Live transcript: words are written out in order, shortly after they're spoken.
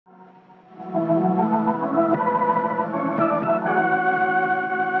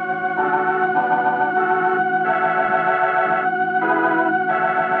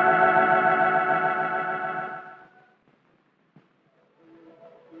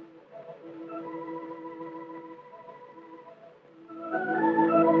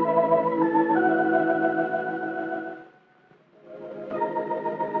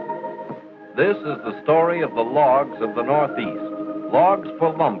This is the story of the logs of the Northeast. Logs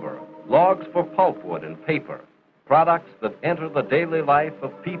for lumber, logs for pulpwood and paper, products that enter the daily life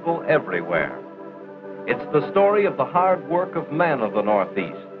of people everywhere. It's the story of the hard work of men of the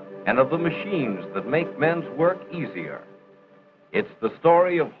Northeast and of the machines that make men's work easier. It's the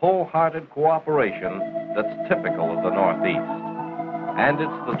story of wholehearted cooperation that's typical of the Northeast. And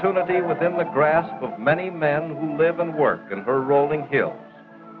it's the opportunity within the grasp of many men who live and work in her rolling hills.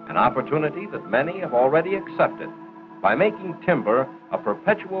 An opportunity that many have already accepted by making timber a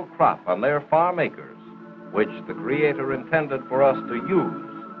perpetual crop on their farm acres, which the Creator intended for us to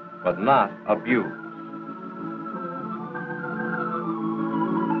use, but not abuse.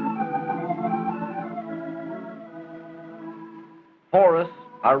 Forests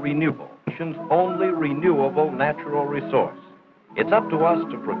are renewable, the nation's only renewable natural resource. It's up to us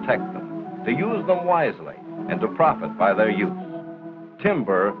to protect them, to use them wisely, and to profit by their use.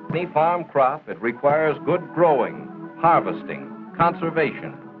 Timber, any farm crop, it requires good growing, harvesting,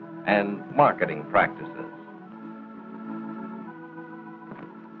 conservation, and marketing practices.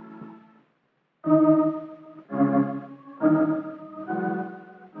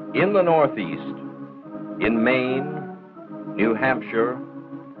 In the Northeast, in Maine, New Hampshire,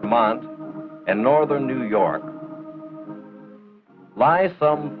 Vermont, and northern New York, lie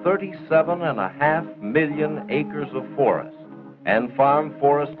some 37.5 million acres of forest and farm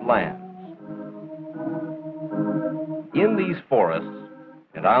forest lands. In these forests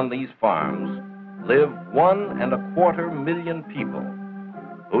and on these farms live 1.25 million people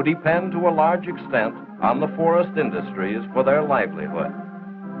who depend to a large extent on the forest industries for their livelihood.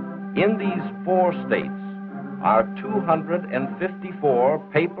 In these 4 states are 254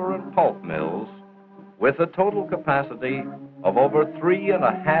 paper and pulp mills with a total capacity of over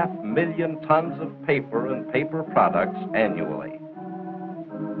 3.5 million tons of paper and paper products annually.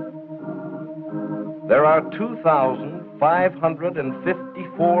 There are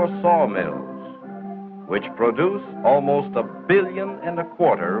 2,554 sawmills, which produce almost 1.25 billion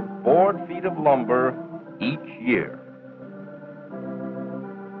board feet of lumber each year.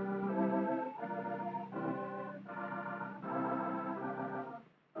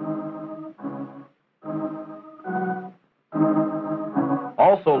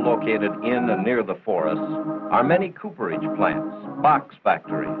 Also located in and near the forests are many cooperage plants, box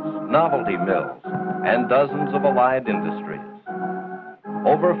factories, novelty mills, and dozens of allied industries.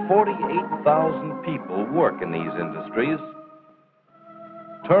 Over 48,000 people work in these industries,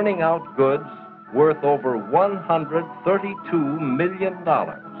 turning out goods worth over $132 million.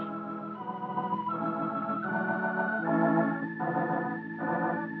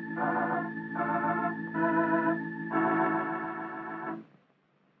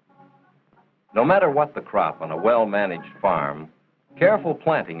 No matter what the crop on a well-managed farm, careful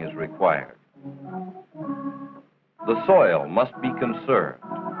planting is required. The soil must be conserved,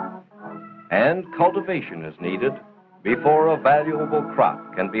 and cultivation is needed before a valuable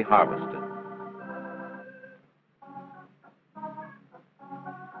crop can be harvested.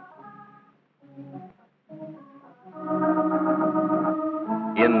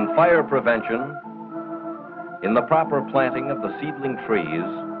 In fire prevention, in the proper planting of the seedling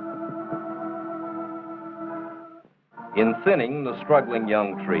trees, in thinning the struggling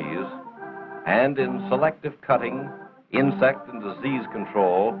young trees, and in selective cutting, insect and disease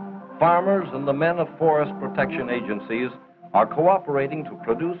control, farmers and the men of forest protection agencies are cooperating to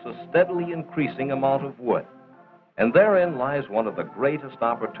produce a steadily increasing amount of wood. And therein lies one of the greatest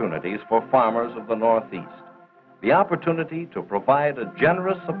opportunities for farmers of the Northeast, the opportunity to provide a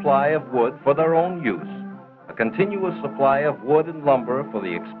generous supply of wood for their own use, a continuous supply of wood and lumber for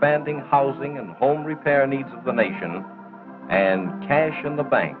the expanding housing and home repair needs of the nation, and cash in the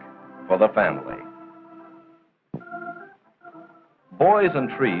bank for the family. Boys and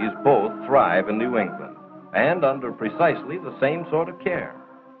trees both thrive in New England, and under precisely the same sort of care.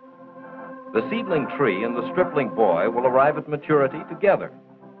 The seedling tree and the stripling boy will arrive at maturity together.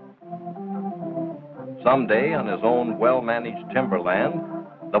 Someday, on his own well-managed timberland,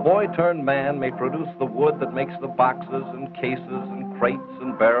 the boy-turned-man may produce the wood that makes the boxes and cases and crates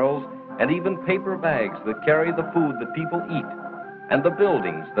and barrels and even paper bags that carry the food that people eat and the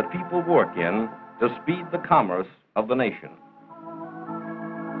buildings that people work in to speed the commerce of the nation.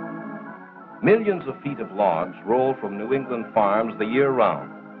 Millions of feet of logs roll from New England farms the year round.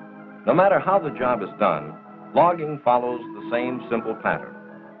 No matter how the job is done, logging follows the same simple pattern.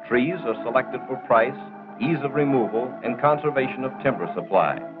 Trees are selected for price, ease of removal, and conservation of timber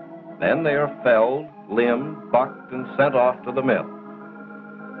supply. Then they are felled, limbed, bucked, and sent off to the mill.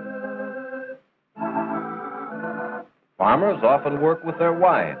 Farmers often work with their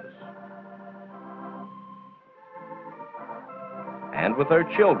wives. and with their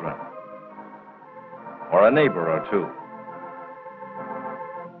children, or a neighbor or two.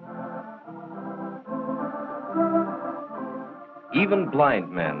 Even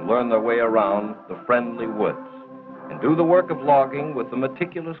blind men learn their way around the friendly woods and do the work of logging with the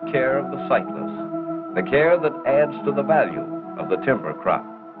meticulous care of the sightless, the care that adds to the value of the timber crop.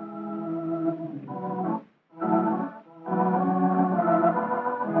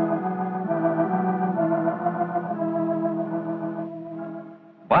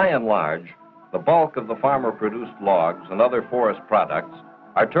 By and large, the bulk of the farmer-produced logs and other forest products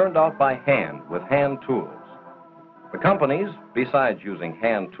are turned out by hand with hand tools. The companies, besides using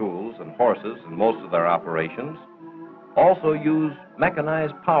hand tools and horses in most of their operations, also use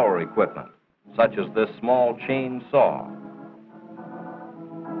mechanized power equipment, such as this small chain saw,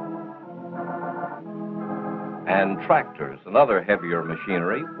 and tractors and other heavier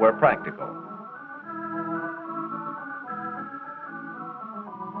machinery where practical.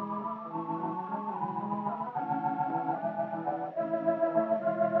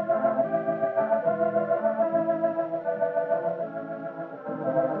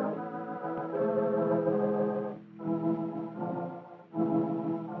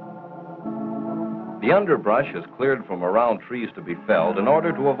 The underbrush is cleared from around trees to be felled in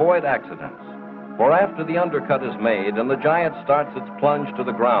order to avoid accidents. For after the undercut is made and the giant starts its plunge to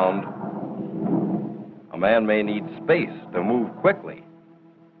the ground, a man may need space to move quickly.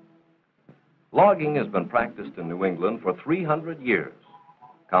 Logging has been practiced in New England for 300 years.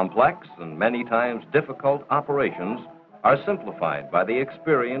 Complex and many times difficult operations are simplified by the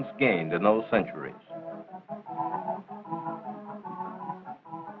experience gained in those centuries.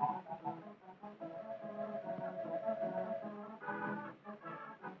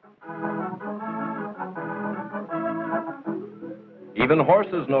 Even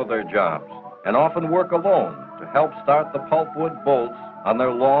horses know their jobs and often work alone to help start the pulpwood bolts on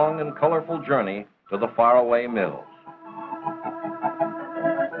their long and colorful journey to the faraway mills.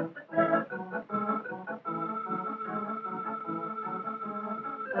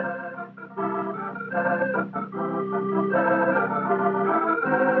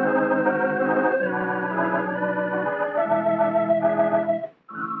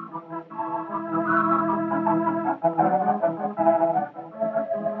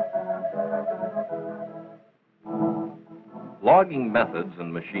 Logging methods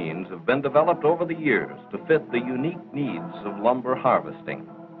and machines have been developed over the years to fit the unique needs of lumber harvesting.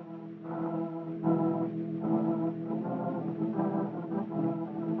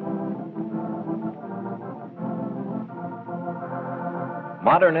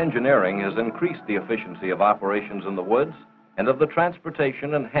 Modern engineering has increased the efficiency of operations in the woods and of the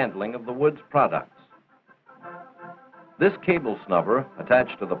transportation and handling of the wood's products. This cable snubber,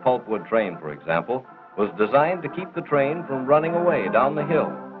 attached to the pulpwood train, for example, was designed to keep the train from running away down the hill.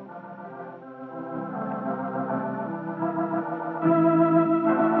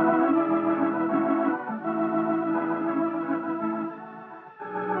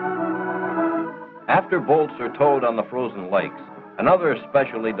 After bolts are towed on the frozen lakes, another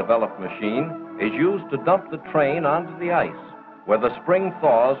specially developed machine is used to dump the train onto the ice, where the spring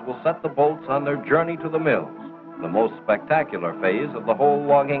thaws will set the bolts on their journey to the mills, the most spectacular phase of the whole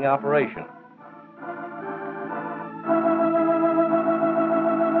logging operation.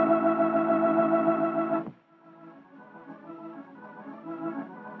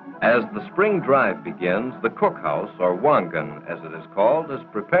 As the spring drive begins, the cookhouse, or wangan as it is called, is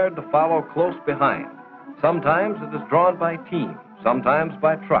prepared to follow close behind. Sometimes it is drawn by team, sometimes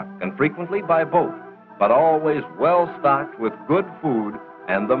by truck, and frequently by boat, but always well stocked with good food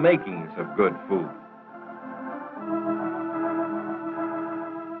and the makings of good food.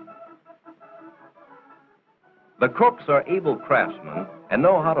 The cooks are able craftsmen and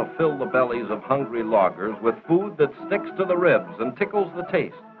know how to fill the bellies of hungry loggers with food that sticks to the ribs and tickles the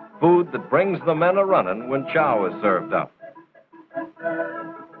taste. Food that brings the men a-running when chow is served up.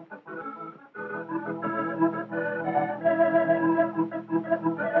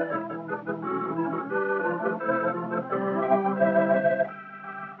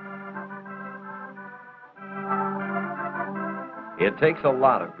 It takes a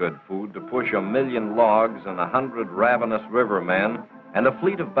lot of good food to push 1,000,000 logs and 100 ravenous rivermen and a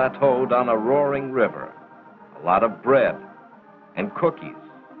fleet of bateaux down a roaring river. A lot of bread and cookies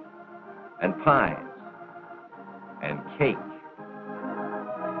and pies and cake.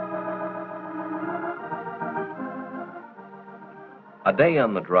 A day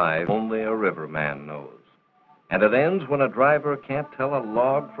on the drive only a riverman knows. And it ends when a driver can't tell a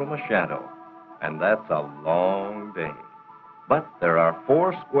log from a shadow. And that's a long day. But there are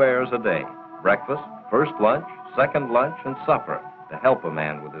 4 squares a day: breakfast, first lunch, second lunch, and supper, to help a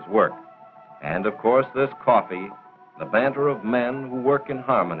man with his work. And, of course, there's coffee, the banter of men who work in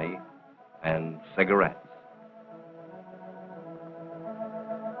harmony, and cigarettes.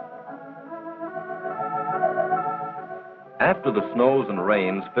 After the snows and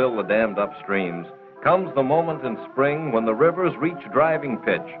rains fill the dammed-up streams, comes the moment in spring when the rivers reach driving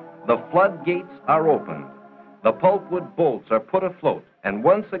pitch. The floodgates are opened. The pulpwood bolts are put afloat, and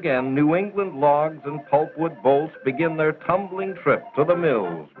once again New England logs and pulpwood bolts begin their tumbling trip to the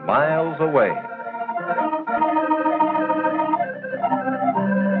mills miles away.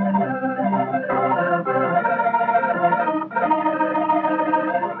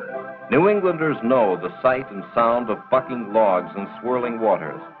 New Englanders know the sight and sound of bucking logs and swirling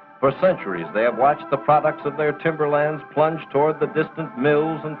waters. For centuries, they have watched the products of their timberlands plunge toward the distant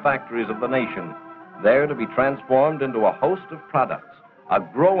mills and factories of the nation, there to be transformed into a host of products, a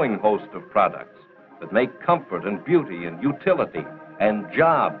growing host of products that make comfort and beauty and utility and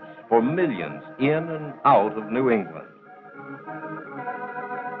jobs for millions in and out of New England.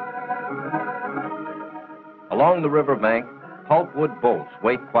 Along the riverbank, pulpwood bolts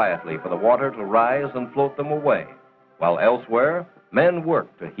wait quietly for the water to rise and float them away, while elsewhere, men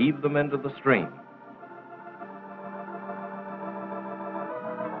work to heave them into the stream.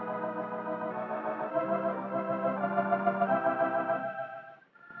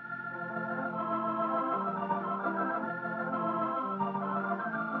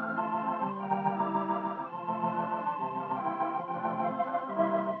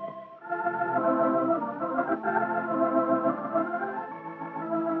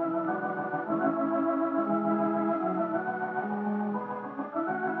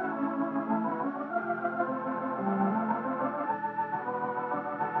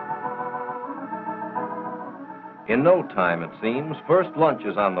 In no time, it seems, first lunch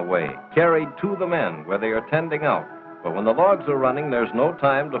is on the way, carried to the men where they are tending out. But when the logs are running, there's no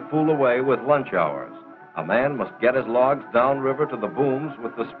time to fool away with lunch hours. A man must get his logs downriver to the booms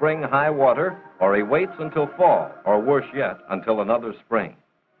with the spring high water, or he waits until fall, or worse yet, until another spring.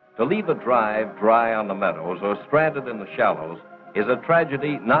 To leave a drive dry on the meadows or stranded in the shallows is a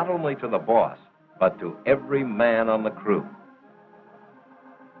tragedy not only to the boss, but to every man on the crew.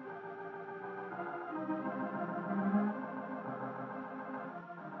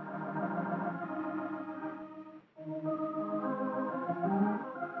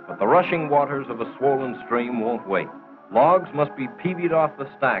 The rushing waters of a swollen stream won't wait. Logs must be peavied off the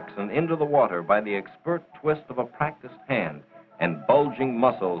stacks and into the water by the expert twist of a practiced hand and bulging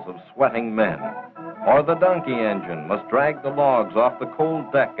muscles of sweating men. Or the donkey engine must drag the logs off the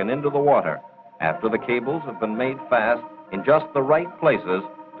cold deck and into the water after the cables have been made fast in just the right places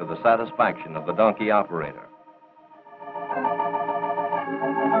to the satisfaction of the donkey operator.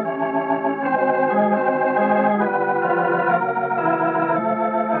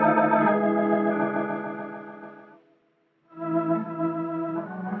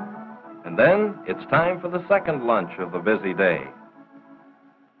 And then it's time for the second lunch of the busy day.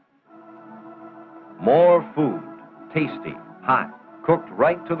 More food, tasty, hot, cooked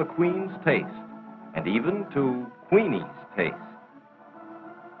right to the queen's taste, and even to Queenie's taste.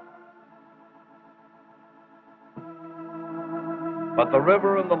 But the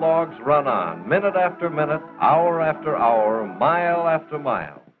river and the logs run on, minute after minute, hour after hour, mile after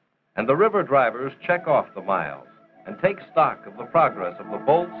mile. And the river drivers check off the miles and take stock of the progress of the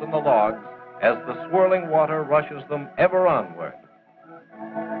bolts and the logs as the swirling water rushes them ever onward.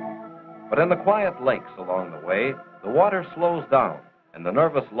 But in the quiet lakes along the way, the water slows down and the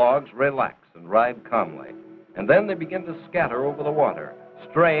nervous logs relax and ride calmly. And then they begin to scatter over the water,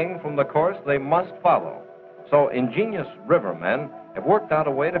 straying from the course they must follow. So ingenious rivermen have worked out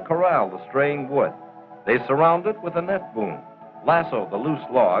a way to corral the straying wood. They surround it with a net boom, lasso the loose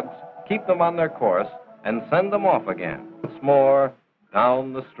logs, keep them on their course, and send them off again, once more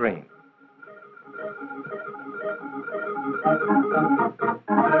down the stream.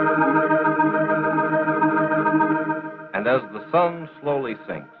 And as the sun slowly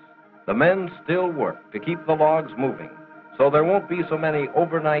sinks, the men still work to keep the logs moving, so there won't be so many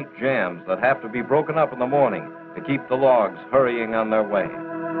overnight jams that have to be broken up in the morning to keep the logs hurrying on their way.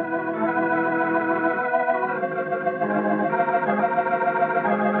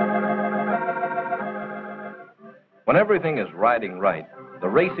 When everything is riding right, the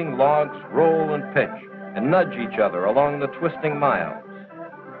racing logs roll and pitch and nudge each other along the twisting miles.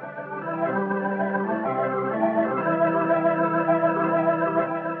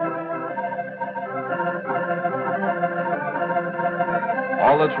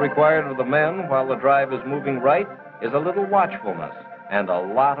 All that's required of the men while the drive is moving right is a little watchfulness and a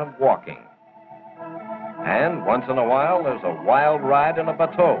lot of walking. And once in a while, there's a wild ride in a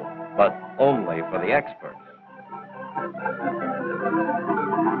bateau, but only for the experts.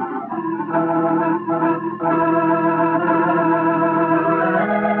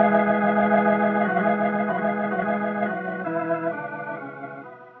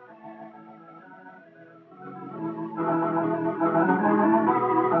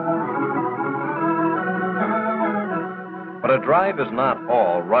 But a drive is not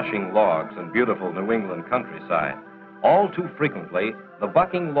all rushing logs and beautiful New England countryside. All too frequently, the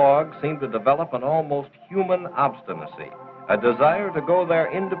bucking logs seem to develop an almost human obstinacy, a desire to go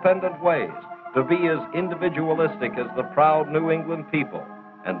their independent ways, to be as individualistic as the proud New England people.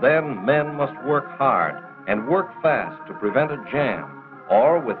 And then men must work hard and work fast to prevent a jam,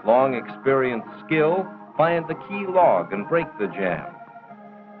 or with long experienced skill, find the key log and break the jam.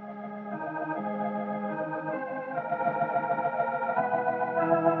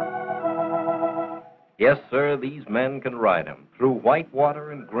 Yes, sir, these men can ride 'em through white water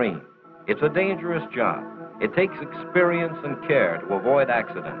and green. It's a dangerous job. It takes experience and care to avoid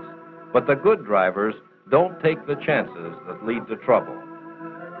accidents. But the good drivers don't take the chances that lead to trouble.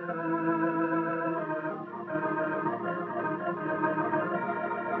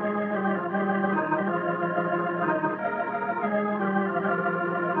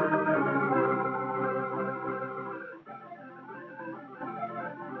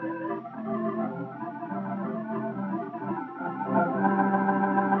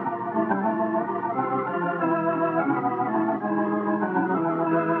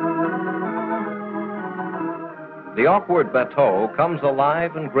 The awkward bateau comes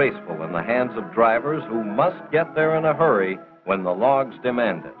alive and graceful in the hands of drivers who must get there in a hurry when the logs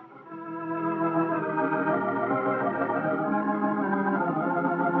demand it.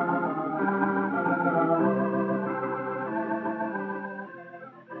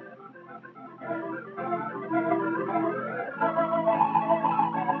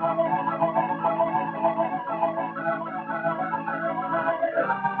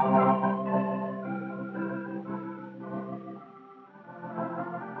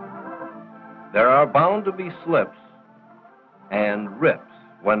 There are bound to be slips and rips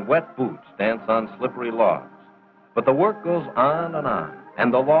when wet boots dance on slippery logs. But the work goes on,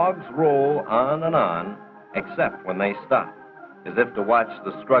 and the logs roll on and on, except when they stop, as if to watch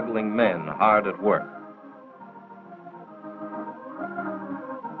the struggling men hard at work.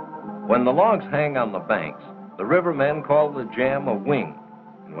 When the logs hang on the banks, the rivermen call the jam a wing.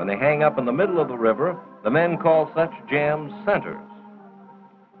 And when they hang up in the middle of the river, the men call such jams centers.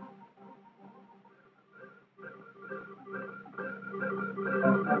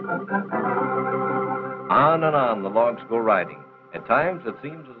 On and on the logs go riding. At times it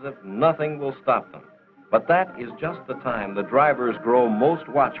seems as if nothing will stop them. But that is just the time the drivers grow most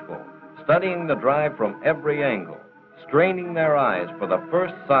watchful, studying the drive from every angle, straining their eyes for the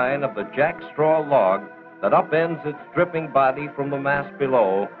first sign of the jackstraw log that upends its dripping body from the mass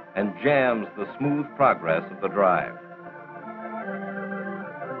below and jams the smooth progress of the drive.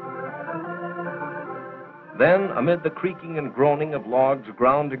 Then, amid the creaking and groaning of logs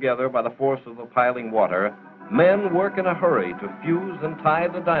ground together by the force of the piling water, men work in a hurry to fuse and tie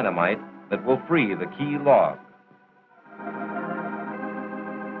the dynamite that will free the key log.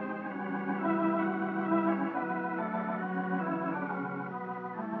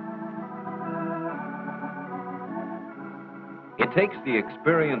 It takes the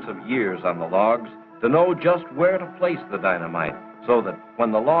experience of years on the logs to know just where to place the dynamite, so that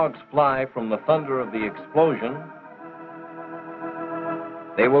when the logs fly from the thunder of the explosion,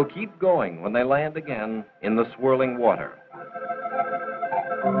 they will keep going when they land again in the swirling water.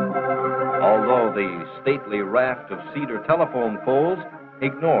 Although the stately raft of cedar telephone poles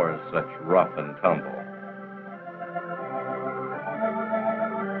ignores such rough and tumble.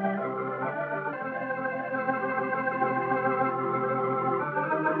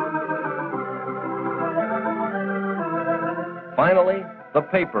 Finally, the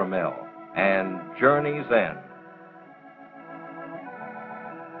paper mill and journey's end.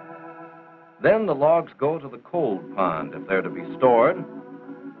 Then the logs go to the cold pond if they're to be stored,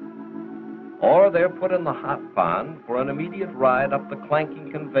 or they're put in the hot pond for an immediate ride up the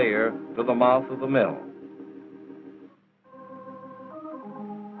clanking conveyor to the mouth of the mill.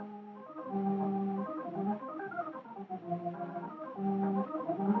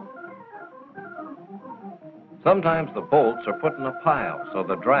 Sometimes the bolts are put in a pile so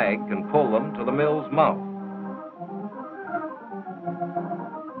the drag can pull them to the mill's mouth.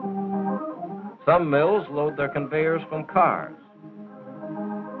 Some mills load their conveyors from cars.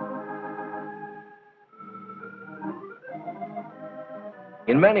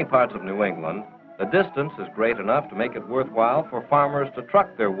 In many parts of New England, The distance is great enough to make it worthwhile for farmers to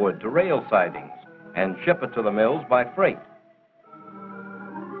truck their wood to rail sidings and ship it to the mills by freight.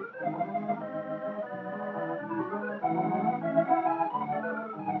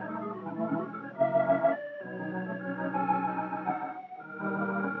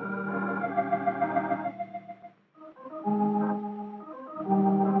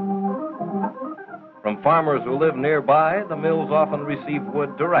 From farmers who live nearby, the mills often receive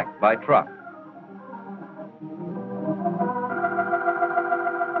wood direct by truck.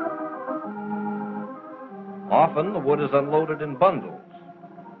 Often the wood is unloaded in bundles.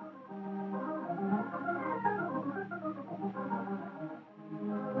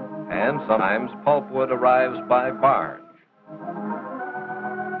 And sometimes pulpwood arrives by barge.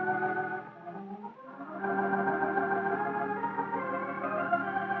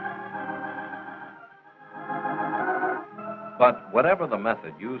 But whatever the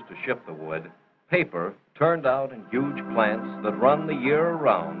method used to ship the wood, paper, turned out in huge plants that run the year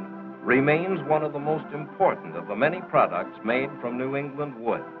around, remains one of the most important of the many products made from New England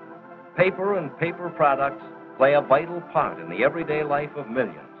wood. Paper and paper products play a vital part in the everyday life of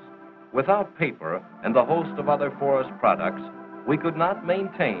millions. Without paper and the host of other forest products, we could not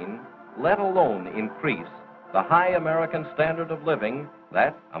maintain, let alone increase, the high American standard of living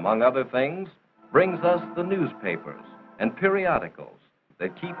that, among other things, brings us the newspapers and periodicals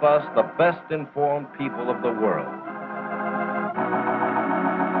that keep us the best informed people of the world.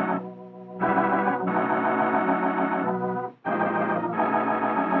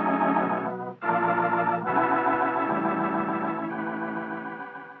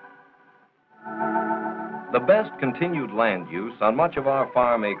 The best continued land use on much of our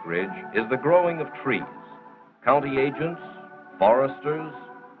farm acreage is the growing of trees. County agents, foresters,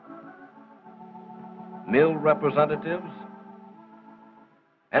 mill representatives,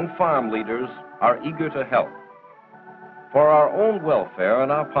 and farm leaders are eager to help. For our own welfare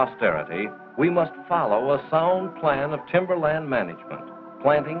and our posterity, we must follow a sound plan of timberland management,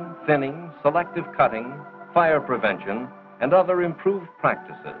 planting, thinning, selective cutting, fire prevention, and other improved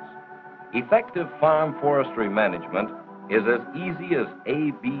practices. Effective farm forestry management is as easy as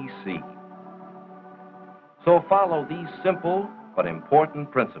ABC. So follow these simple but important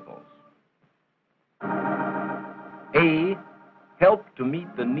principles. A, help to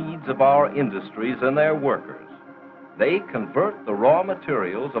meet the needs of our industries and their workers. They convert the raw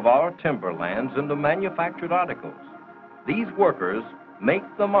materials of our timberlands into manufactured articles. These workers make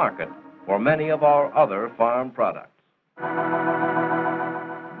the market for many of our other farm products.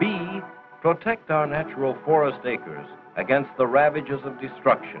 B, protect our natural forest acres against the ravages of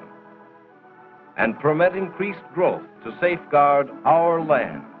destruction and permit increased growth to safeguard our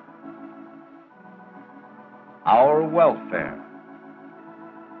land, our welfare,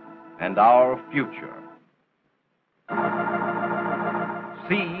 and our future.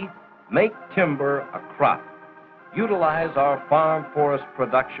 C, make timber a crop. Utilize our farm forest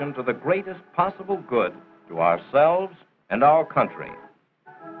production to the greatest possible good to ourselves and our country.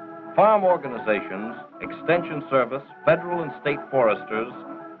 Farm organizations, Extension Service, federal and state foresters,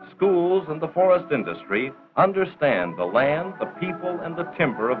 schools, and the forest industry understand the land, the people, and the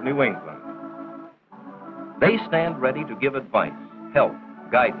timber of New England. They stand ready to give advice, help,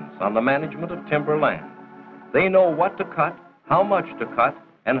 guidance on the management of timberland. They know what to cut, how much to cut,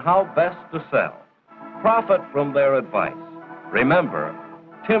 and how best to sell. Profit from their advice. Remember,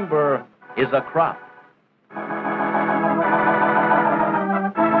 timber is a crop.